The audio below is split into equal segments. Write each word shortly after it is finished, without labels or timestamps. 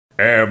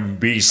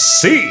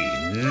MBC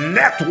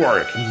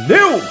Network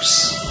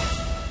News.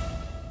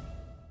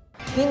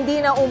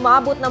 Hindi na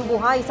umabot ng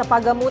buhay sa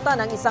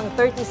paggamutan ng isang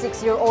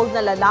 36-year-old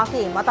na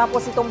lalaki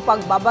matapos itong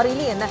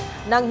pagbabarilin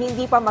ng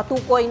hindi pa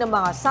matukoy ng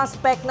mga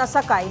suspect na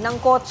sakay ng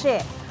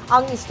kotse.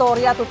 Ang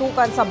istorya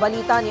tutukan sa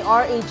balita ni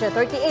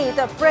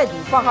RH38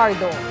 Freddy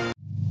Fajardo.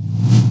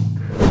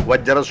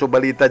 Wadjara sa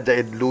balita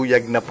dyaid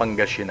luyag na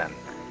Pangasinan.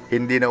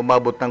 Hindi na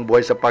umabot ng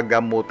buhay sa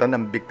paggamutan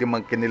ng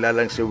biktimang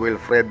kinilalang si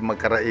Wilfred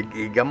Magkaraig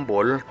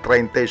Igambol,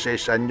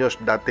 36 anyos,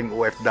 dating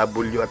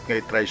OFW at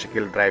ngayon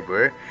tricycle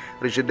driver,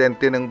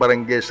 residente ng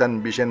Barangay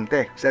San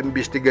Vicente. Sa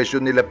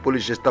investigasyon nila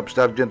Police Staff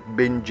Sergeant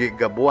Benji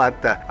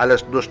Gabuat,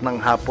 alas 2 ng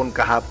hapon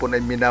kahapon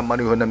ay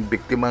minamaneho ng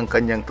biktima ang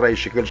kanyang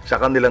tricycle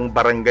sa kanilang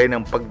barangay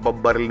ng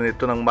pagbabaril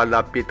nito ng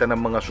malapitan ng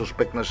mga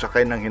suspek na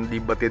sakay ng hindi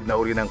batid na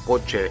uri ng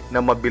kotse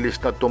na mabilis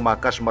na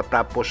tumakas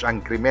matapos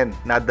ang krimen.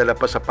 Nadala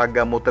pa sa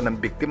paggamutan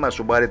ng biktima,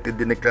 subalit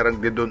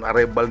idineklarang didon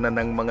arrival na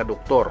ng mga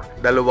doktor.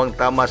 2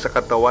 tama sa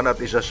katawan at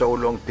isa sa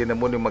ulo ang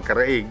tinamo ni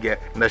Magkaraig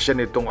na siya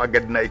nitong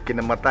agad na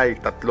ikinamatay.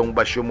 3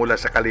 basyo mula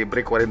sa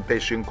kalibre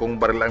 45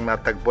 baril ang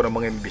natagpo ng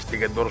mga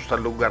investigador sa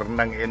lugar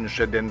ng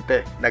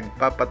insidente.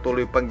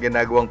 Nagpapatuloy pang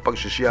ginagawang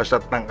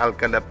pagsisiyasat ng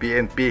Alcala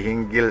PNP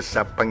hinggil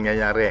sa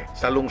pangyayari.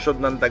 Sa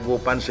lungsod ng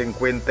Dagupan,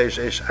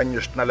 56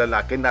 anyos na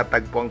lalaki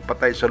natagpo ang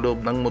patay sa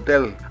loob ng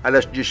motel.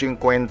 Alas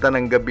 10:50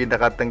 ng gabi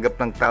nakatanggap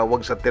ng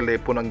tawag sa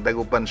telepono ng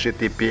Dagupan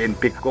City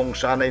PNP kung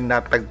saan ay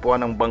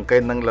natagpuan ang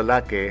bangkay ng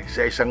lalaki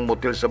sa isang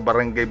motel sa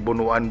Barangay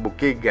Bunuan,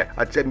 Bukig.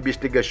 At sa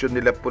investigasyon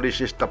nila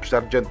Police Staff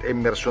Sergeant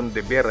Emerson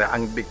De Vera,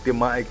 ang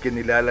biktima ay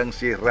kinilalang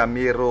si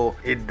Ramiro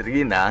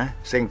Edrina,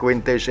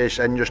 56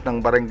 anyos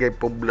ng Barangay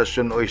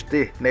Poblacion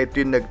Oeste, na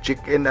ito'y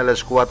nag-check-in alas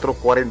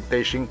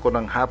 4:45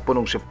 ng hapon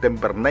ng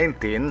September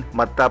 19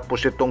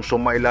 matapos itong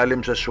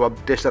sumailalim sa swab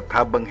test at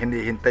habang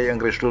hinihintay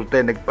ang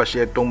resulta ay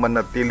nagpasya itong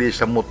manatili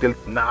sa motel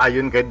na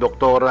ayon kay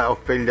Dr.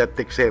 Ofelia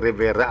Tixe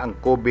Rivera, ang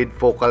COVID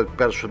focal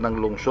person ng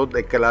lungsod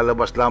ay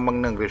kalalabas lamang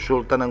ng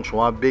resulta ng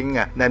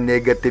swabing na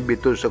negative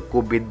ito sa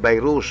COVID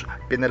virus.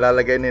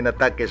 Pinalalagay na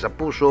inatake sa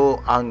puso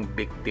ang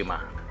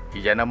biktima.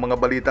 Iyan ang mga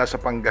balita sa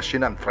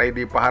Pangasinan.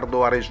 Freddy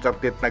Fajardo,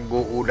 RH38,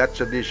 nag-uulat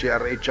sa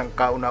DCRH ang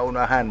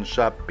kauna-unahan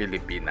sa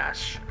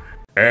Pilipinas.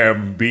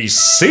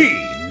 MBC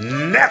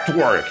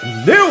Network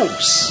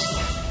News.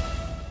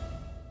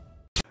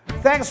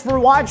 Thanks for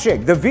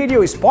watching. The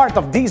video is part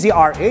of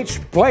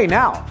DZRH Play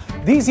Now.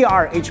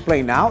 DZRH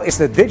Play Now is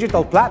the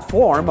digital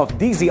platform of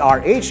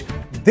DZRH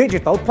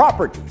Digital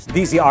Properties,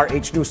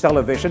 DZRH News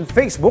Television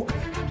Facebook,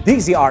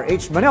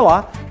 DZRH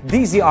Manila,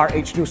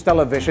 DZRH News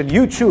Television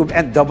YouTube,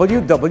 and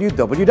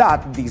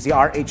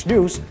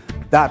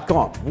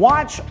www.dzrhnews.com.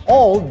 Watch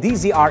all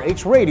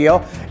DZRH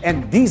Radio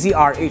and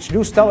DZRH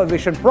News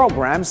Television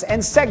programs and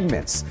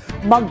segments.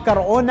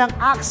 Magkaroon ng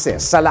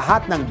access sa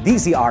lahat ng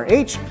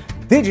DZRH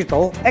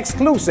digital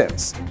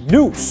exclusives,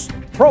 news,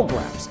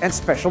 programs, and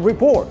special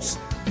reports.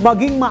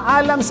 Maging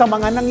maalam sa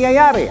mga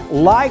nangyayari.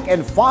 Like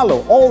and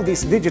follow all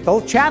these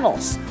digital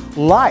channels.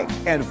 Like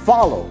and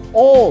follow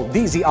all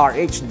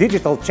DZRH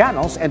digital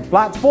channels and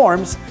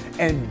platforms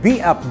and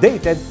be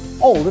updated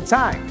all the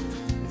time.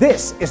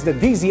 This is the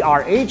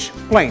DZRH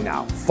Play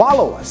Now.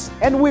 Follow us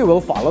and we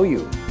will follow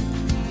you.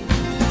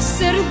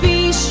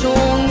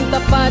 Serbisyong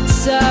tapat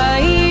sa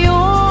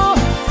iyo,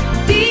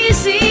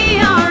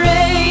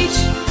 DZRH,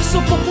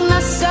 supok na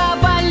sa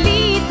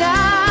balita.